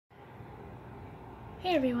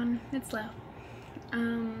Hey everyone, it's Lo.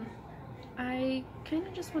 I kind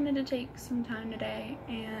of just wanted to take some time today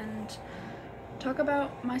and talk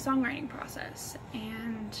about my songwriting process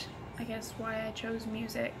and I guess why I chose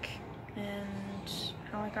music and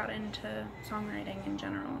how I got into songwriting in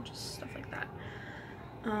general, just stuff like that.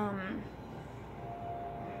 I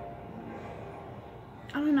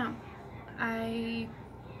don't know. I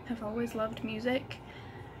have always loved music.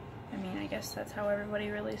 I mean, I guess that's how everybody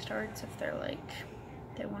really starts. If they're like,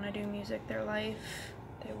 they want to do music their life,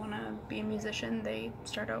 they want to be a musician, they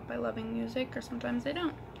start out by loving music, or sometimes they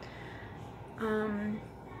don't.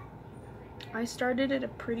 I started at a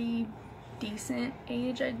pretty decent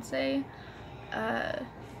age, I'd say.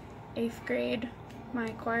 8th grade, my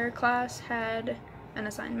choir class had an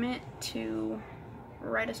assignment to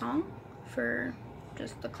write a song for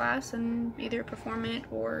just the class and either perform it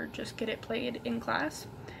or just get it played in class.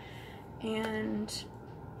 And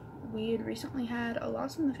we had recently had a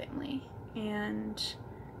loss in the family, and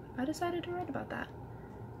I decided to write about that.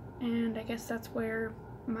 And I guess that's where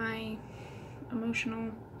my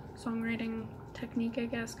emotional songwriting technique, I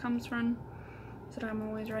guess, comes from, is that I'm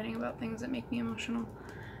always writing about things that make me emotional.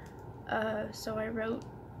 So I wrote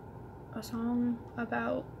a song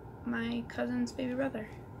about my cousin's baby brother,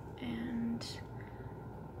 and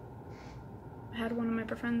I had one of my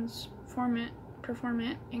friends perform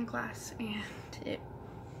it in class, and it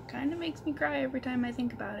kind of makes me cry every time I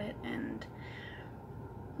think about it. And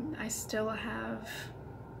I still have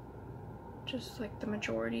just like the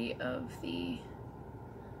majority of the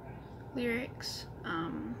lyrics.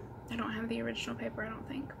 I don't have the original paper, I don't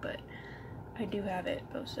think, but I do have it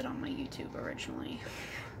posted on my YouTube originally.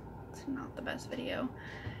 It's not the best video,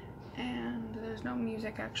 and there's no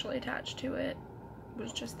music actually attached to it. It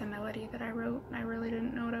was just the melody that I wrote. I really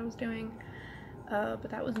didn't know what I was doing, but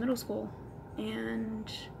that was middle school,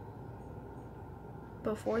 and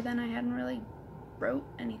before then I hadn't really wrote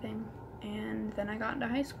anything. And then I got into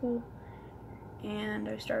high school and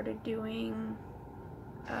I started doing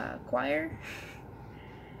choir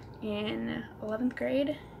in 11th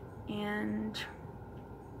grade, and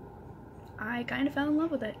I kind of fell in love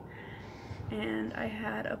with it. And I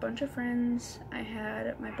had a bunch of friends. I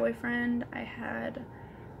had my boyfriend. I had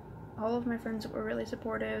all of my friends that were really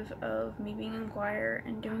supportive of me being in choir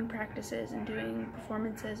and doing practices and doing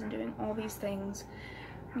performances and doing all these things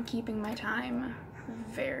and keeping my time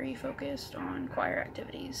very focused on choir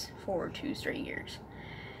activities for 2 straight years.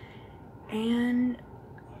 And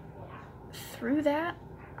through that,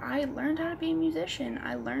 I learned how to be a musician.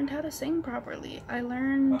 I learned how to sing properly. I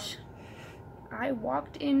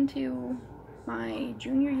walked into my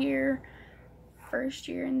junior year, first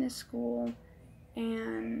year in this school,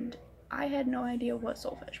 and I had no idea what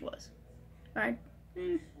solfege was. I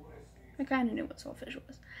kind of knew what solfege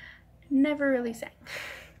was. Never really sang.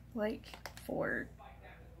 We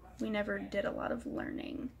never did a lot of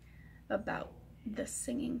learning about the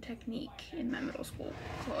singing technique in my middle school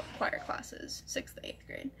choir classes, 6th to 8th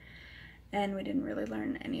grade. And we didn't really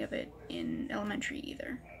learn any of it in elementary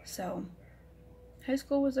either. So high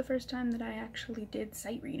school was the first time that I actually did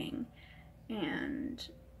sight reading, and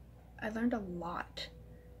I learned a lot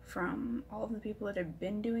from all of the people that had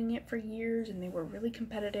been doing it for years, and they were really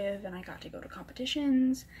competitive, and I got to go to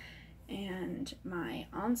competitions, and my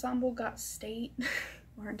ensemble got state.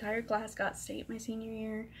 Our entire class got state my senior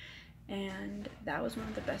year, and that was one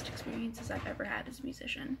of the best experiences I've ever had as a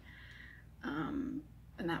musician. And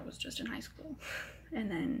that was just in high school.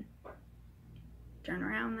 And then turn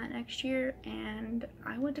around that next year and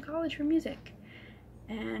I went to college for music,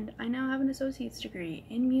 and I now have an associate's degree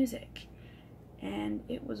in music, and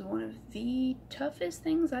it was one of the toughest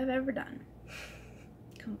things I've ever done.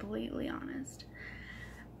 Completely honest.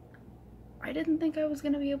 I didn't think I was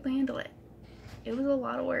gonna be able to handle it. It was a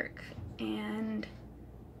lot of work, and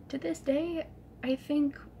to this day I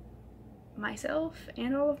think myself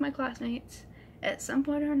and all of my classmates at some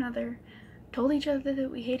point or another told each other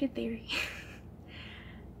that we hated theory.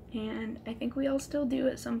 And I think we all still do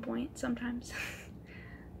at some point, sometimes.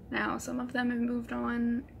 Now, some of them have moved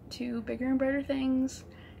on to bigger and brighter things,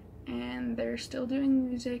 and they're still doing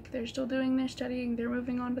music, they're still doing their studying, they're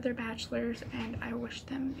moving on to their bachelors, and I wish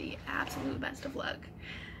them the absolute best of luck.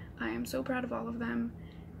 I am so proud of all of them,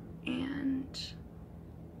 and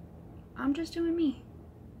I'm just doing me.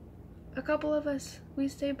 A couple of us, we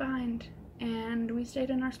stayed behind, and we stayed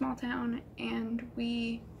in our small town, and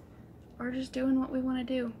we are just doing what we want to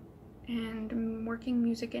do and working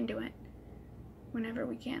music into it whenever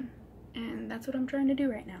we can. And that's what I'm trying to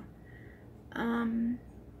do right now.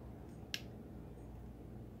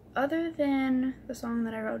 Other than the song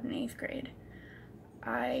that I wrote in 8th grade,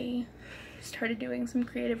 I started doing some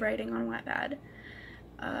creative writing on Wattpad.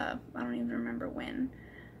 I don't even remember when.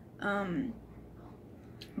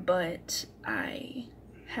 But I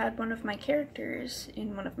had one of my characters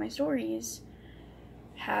in one of my stories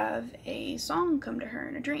have a song come to her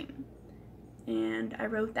in a dream. And I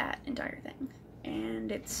wrote that entire thing.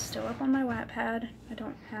 And it's still up on my Wattpad. I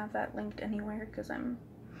don't have that linked anywhere because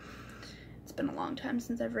it's been a long time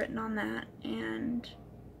since I've written on that. And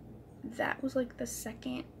that was like the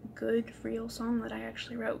second good real song that I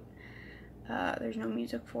actually wrote. There's no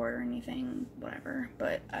music for it or anything, whatever,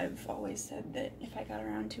 but I've always said that if I got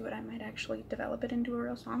around to it, I might actually develop it into a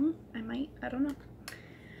real song. I don't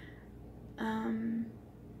know.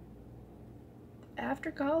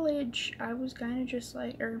 After college, I was kind of just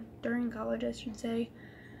like, or during college, I should say,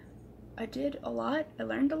 I did a lot. I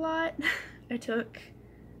learned a lot. I took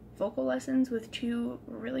vocal lessons with 2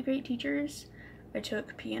 really great teachers. I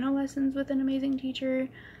took piano lessons with an amazing teacher.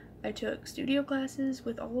 I took studio classes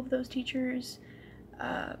with all of those teachers.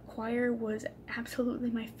 Choir was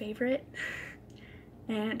absolutely my favorite.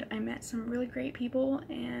 And I met some really great people,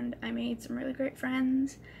 and I made some really great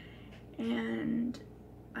friends. And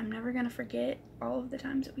I'm never gonna forget all of the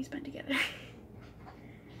times that we spent together.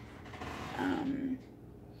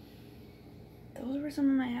 Those were some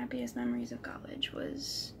of my happiest memories of college,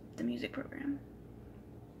 was the music program.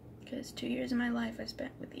 Because 2 years of my life I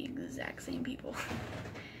spent with the exact same people.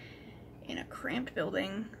 In a cramped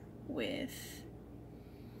building with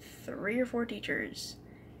 3 or 4 teachers,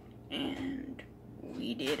 and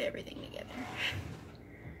we did everything together.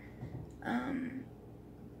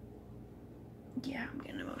 Yeah, I'm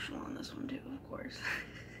getting emotional on this one too, of course.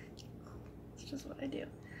 It's just what I do.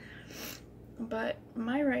 But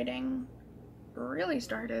my writing really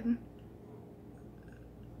started,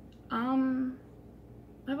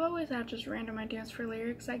 I've always had just random ideas for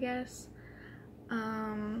lyrics, I guess.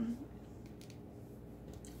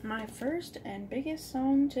 My first and biggest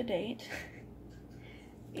song to date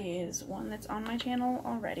is one that's on my channel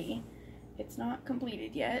already. It's not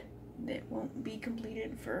completed yet. It won't be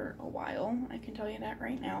completed for a while, I can tell you that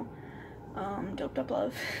right now. Doped Up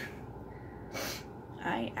Love.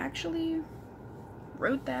 I actually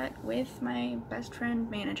wrote that with my best friend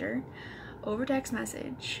manager over text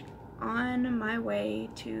message on my way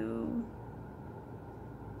to,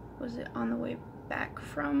 was it on the way back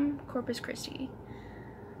from Corpus Christi?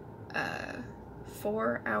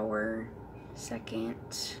 4-hour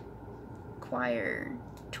second choir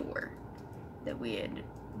tour that we had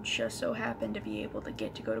just so happened to be able to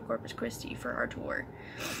get to go to Corpus Christi for our tour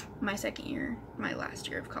my second year, my last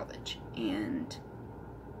year of college. And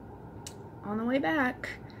on the way back,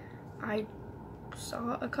 I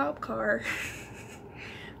saw a cop car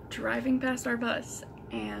driving past our bus,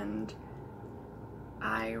 and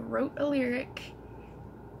I wrote a lyric,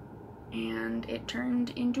 and it turned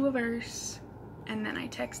into a verse, and then I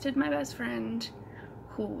texted my best friend,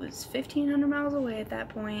 who was 1,500 miles away at that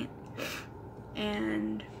point,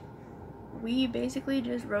 and we basically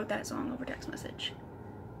just wrote that song over text message.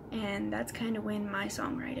 And that's kind of when my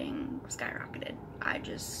songwriting skyrocketed. I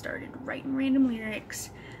just started writing random lyrics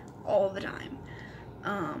all the time.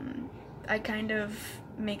 I kind of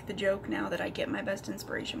make the joke now that I get my best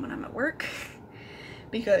inspiration when I'm at work,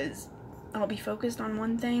 because I'll be focused on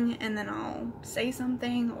one thing and then I'll say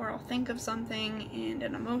something, or I'll think of something and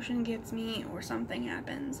an emotion gets me or something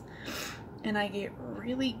happens, and I get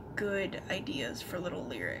really good ideas for little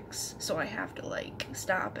lyrics, so I have to like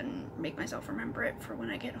stop and make myself remember it for when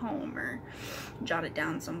I get home, or jot it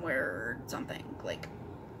down somewhere or something. Like,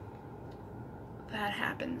 that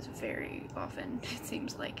happens very often, it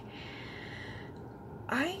seems like.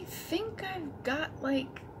 I think I've got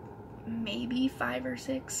like maybe 5 or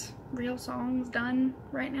 6 real songs done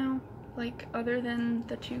right now, like other than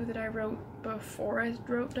the 2 that I wrote before I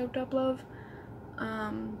wrote Doped Up Love.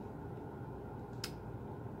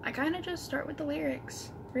 I kind of just start with the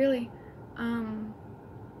lyrics, really.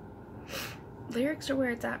 Lyrics are where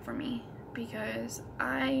it's at for me, because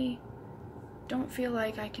I don't feel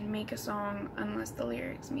like I can make a song unless the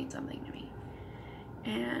lyrics mean something to me.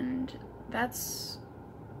 And that's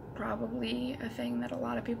probably a thing that a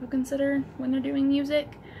lot of people consider when they're doing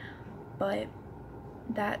music, but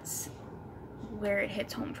that's where it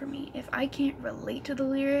hits home for me. If I can't relate to the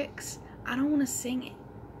lyrics, I don't want to sing it.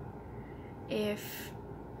 If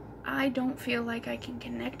I don't feel like I can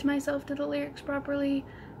connect myself to the lyrics properly,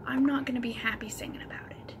 I'm not going to be happy singing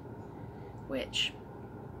about it. Which,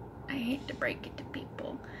 I hate to break it to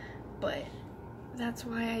people, but that's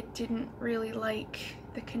why I didn't really like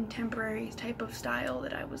the contemporary type of style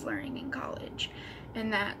that I was learning in college.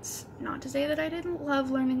 And that's not to say that I didn't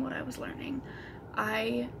love learning what I was learning.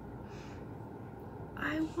 I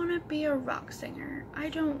I want to be a rock singer. I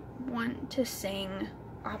don't want to sing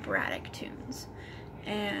operatic tunes.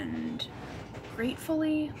 And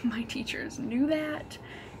gratefully, my teachers knew that,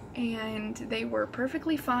 and they were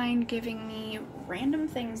perfectly fine giving me random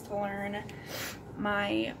things to learn.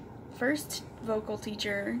 My first vocal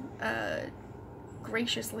teacher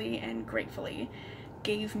graciously and gratefully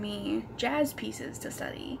gave me jazz pieces to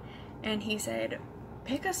study, and he said,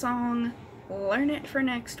 pick a song, learn it for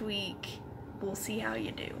next week, we'll see how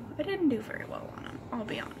you do. I didn't do very well on them, I'll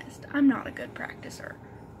be honest. I'm not a good practicer.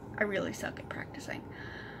 I really suck at practicing.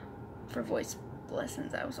 For voice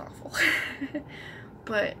lessons, I was awful.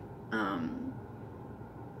 But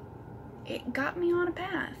it got me on a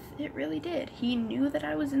path. It really did. He knew that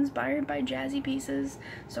I was inspired by jazzy pieces,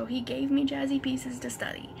 so he gave me jazzy pieces to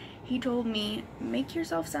study. He told me, make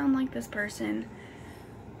yourself sound like this person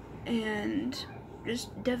and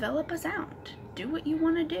just develop a sound. Do what you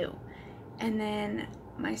want to do. And then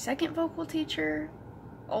my second vocal teacher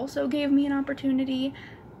also gave me an opportunity.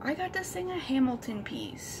 I got to sing a Hamilton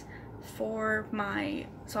piece for my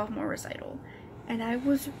sophomore recital, and I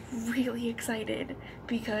was really excited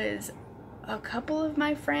because a couple of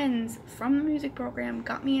my friends from the music program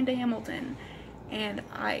got me into Hamilton, and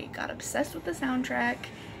I got obsessed with the soundtrack,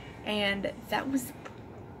 and that was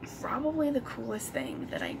probably the coolest thing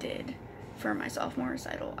that I did for my sophomore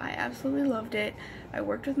recital. I absolutely loved it. I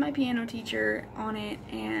worked with my piano teacher on it,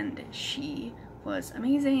 and she was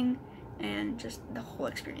amazing, and just the whole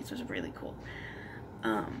experience was really cool.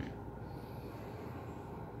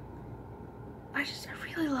 I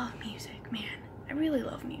really love music, man. I really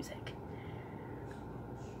love music.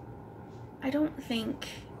 I don't think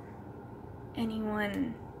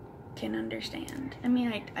anyone can understand. I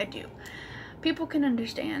mean, I do. People can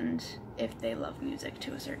understand if they love music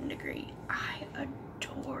to a certain degree. I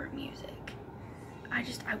adore music. I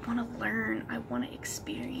want to learn. I want to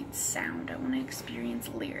experience sound. I want to experience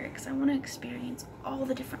lyrics. I want to experience all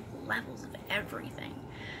the different levels of everything.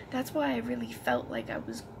 That's why I really felt like I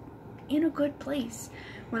was in a good place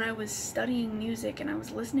when I was studying music, and I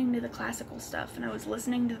was listening to the classical stuff, and I was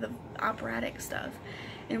listening to the operatic stuff,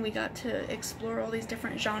 and we got to explore all these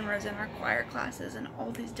different genres in our choir classes and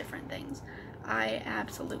all these different things. I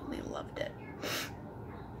absolutely loved it.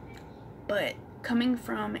 But coming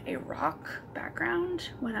from a rock background,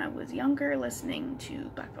 when I was younger, listening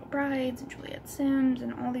to Black Veil Brides and Juliet Sims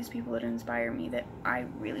and all these people that inspire me that I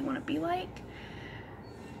really want to be like,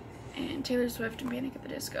 and Taylor Swift and Panic at the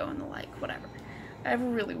Disco and the like, whatever. I have a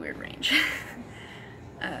really weird range.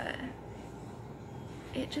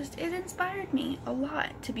 It inspired me a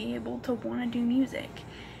lot to be able to want to do music.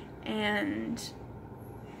 And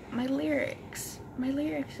my lyrics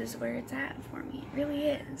is where it's at for me. It really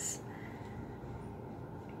is.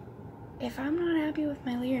 If I'm not happy with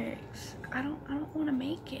my lyrics, I don't want to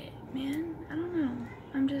make it, man. I don't know.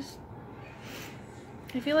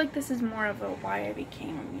 I feel like this is more of a why I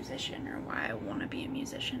became a musician, or why I want to be a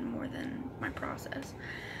musician, more than my process.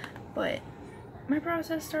 But my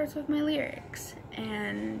process starts with my lyrics,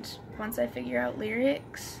 and once I figure out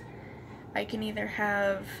lyrics, I can either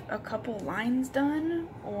have a couple lines done,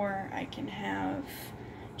 or I can have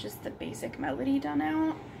just the basic melody done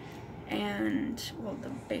out, and, well, the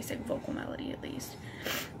basic vocal melody at least.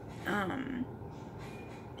 And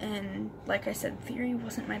like I said, theory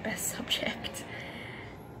wasn't my best subject.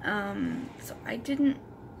 So I didn't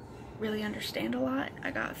really understand a lot. I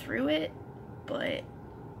got through it, but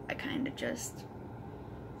I kind of just,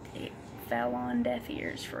 it fell on deaf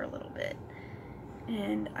ears for a little bit.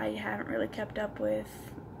 And I haven't really kept up with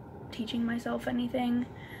teaching myself anything,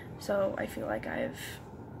 so I feel like I've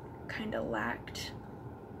kind of lacked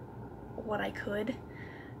what I could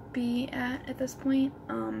be at this point.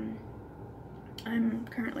 I'm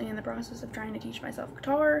currently in the process of trying to teach myself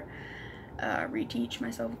guitar, reteach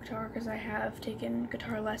myself guitar, because I have taken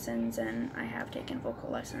guitar lessons, and I have taken vocal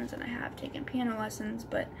lessons, and I have taken piano lessons,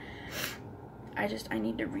 but I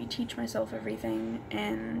need to reteach myself everything,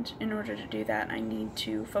 and in order to do that, I need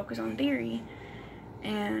to focus on theory,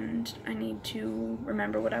 and I need to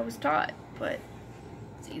remember what I was taught, but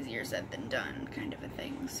it's easier said than done, kind of a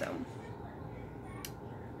thing. So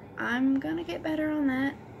I'm gonna get better on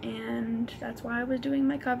that, and that's why I was doing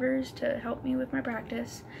my covers, to help me with my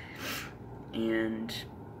practice. And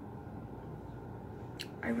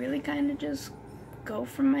I really kind of just go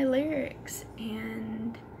from my lyrics,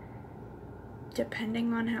 and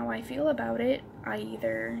depending on how I feel about it, I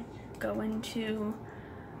either go into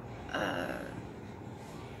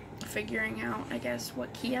figuring out, I guess,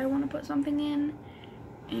 what key I want to put something in,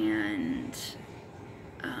 and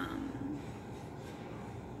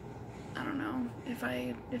I don't don't know, if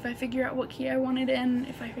I figure out what key I want it in,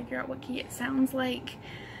 if I figure out what key it sounds like,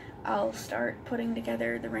 I'll start putting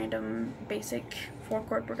together the random basic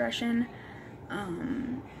 4-chord progression.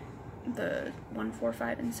 The 1, 4,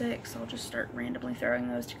 5, and 6, I'll just start randomly throwing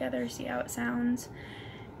those together, see how it sounds,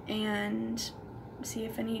 and see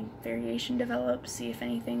if any variation develops, see if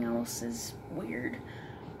anything else is weird.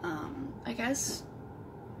 I guess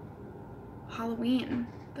Halloween,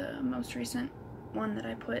 the most recent one that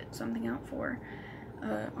I put something out for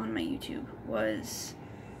on my YouTube, was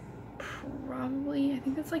probably, I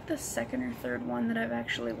think it's like the second or third one that I've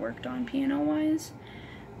actually worked on piano-wise.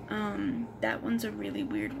 That one's a really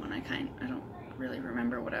weird one. I don't really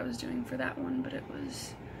remember what I was doing for that one, but it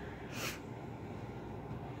was,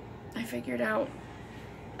 I figured out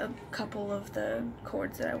a couple of the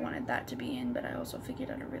chords that I wanted that to be in, but I also figured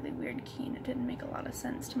out a really weird key and it didn't make a lot of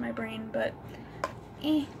sense to my brain, but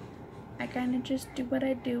I kind of just do what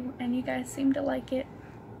I do, and you guys seem to like it,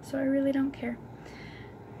 so I really don't care.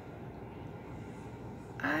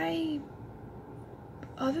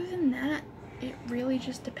 Other than that, it really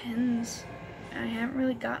just depends. I haven't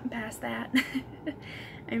really gotten past that.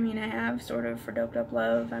 I mean, I have sort of for Doped Up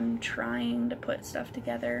Love. I'm trying to put stuff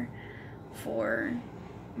together for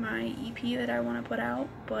my EP that I want to put out,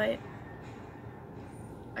 but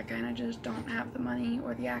I kind of just don't have the money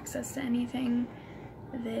or the access to anything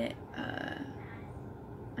that,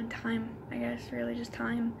 and time, I guess, really just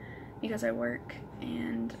time, because I work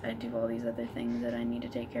and I do all these other things that I need to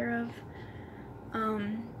take care of.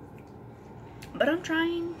 But I'm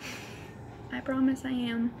trying. I promise I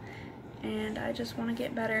am. And I just want to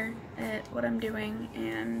get better at what I'm doing,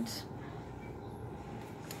 and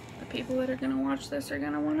the people that are going to watch this are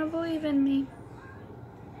going to want to believe in me.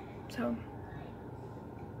 So,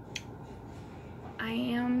 I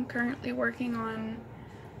am currently working on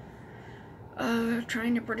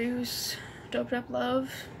trying to produce Doped Up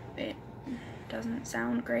Love. It doesn't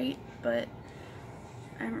sound great, but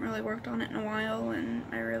I haven't really worked on it in a while, and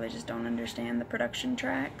I really just don't understand the production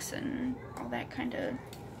tracks and all that kind of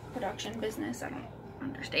production business. I don't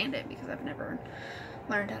understand it because I've never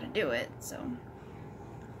learned how to do it, so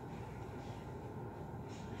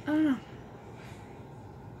I don't know.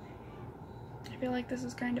 I feel like this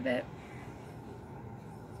is kind of it.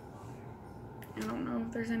 I don't know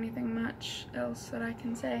if there's anything much else that I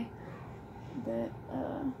can say that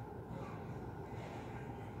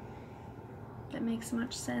that makes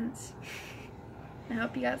much sense. I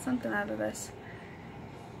hope you got something out of this.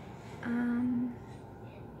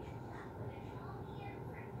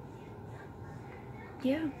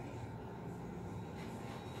 Yeah.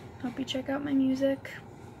 Hope you check out my music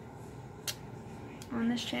on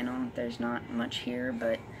this channel. There's not much here,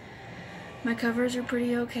 but my covers are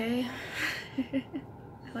pretty okay. I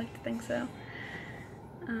like to think so.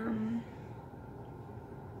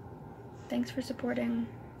 Thanks for supporting.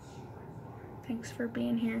 Thanks for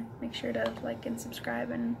being here. Make sure to like and subscribe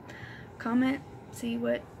and comment, see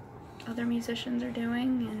what other musicians are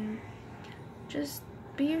doing, and just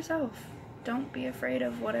be yourself. Don't be afraid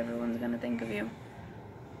of what everyone's gonna think of you,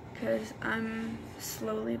 because I'm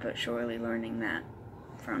slowly but surely learning that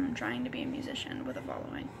from trying to be a musician with a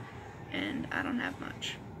following, and I don't have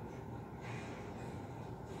much.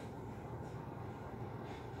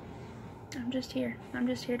 I'm just here. I'm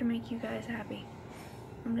just here to make you guys happy.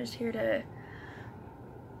 I'm just here to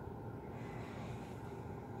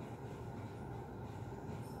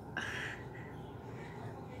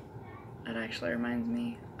that actually reminds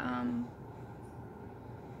me,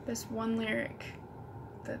 this one lyric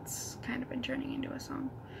that's kind of been turning into a song.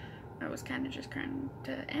 I was kind of just trying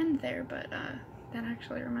to end there, but that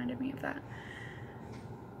actually reminded me of that.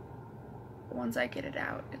 Once I get it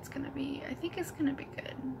out, it's gonna be, I think it's gonna be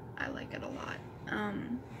good. I like it a lot.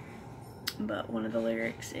 But one of the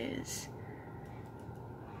lyrics is,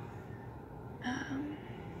 oh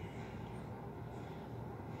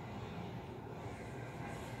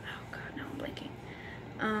god, now I'm blanking.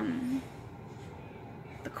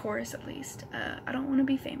 The chorus at least. I don't want to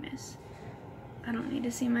be famous. I don't need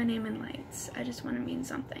to see my name in lights. I just want to mean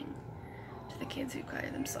something to the kids who cry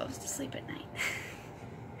themselves to sleep at night.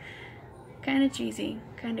 Kind of cheesy,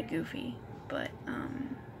 kind of goofy, but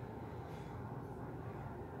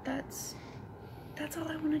that's all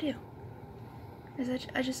I want to do. Is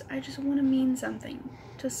I just want to mean something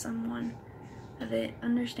to someone that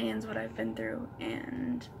understands what I've been through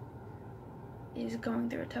and is going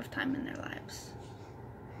through a tough time in their lives.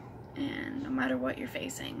 And no matter what you're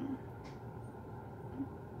facing,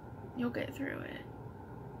 you'll get through it.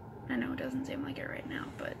 I know it doesn't seem like it right now,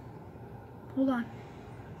 but hold on.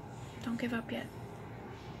 Don't give up yet.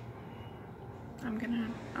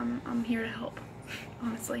 I'm here to help,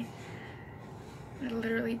 honestly. I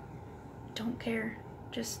literally don't care.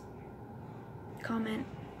 Just comment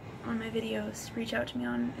on my videos, reach out to me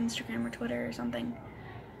on Instagram or Twitter or something.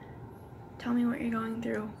 Tell me what you're going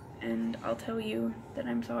through, and I'll tell you that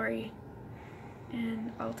I'm sorry,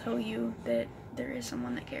 and I'll tell you that there is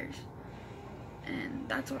someone that cares. And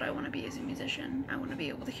that's what I want to be as a musician. I want to be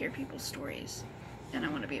able to hear people's stories, and I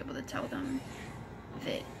want to be able to tell them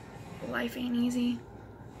that life ain't easy,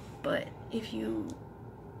 but if you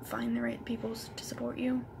find the right people to support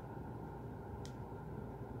you,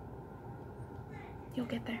 you'll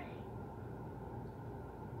get there.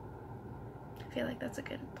 I feel like that's a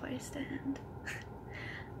good place to end.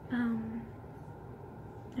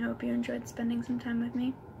 I hope you enjoyed spending some time with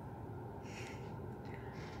me.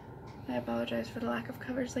 I apologize for the lack of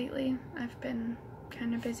covers lately. I've been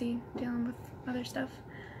kind of busy dealing with other stuff.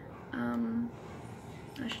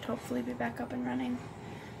 I should hopefully be back up and running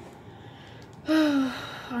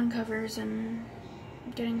on covers and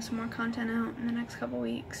getting some more content out in the next couple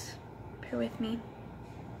weeks. Bear with me.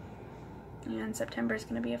 And September is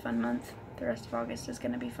going to be a fun month. The rest of August is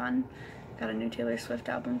going to be fun. Got a new Taylor Swift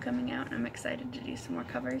album coming out, and I'm excited to do some more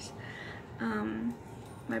covers.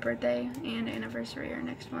 My birthday and anniversary are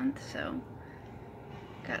next month, so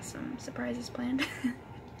got some surprises planned.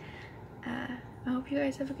 I hope you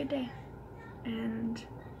guys have a good day, and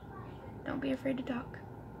don't be afraid to talk.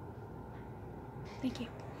 Thank you.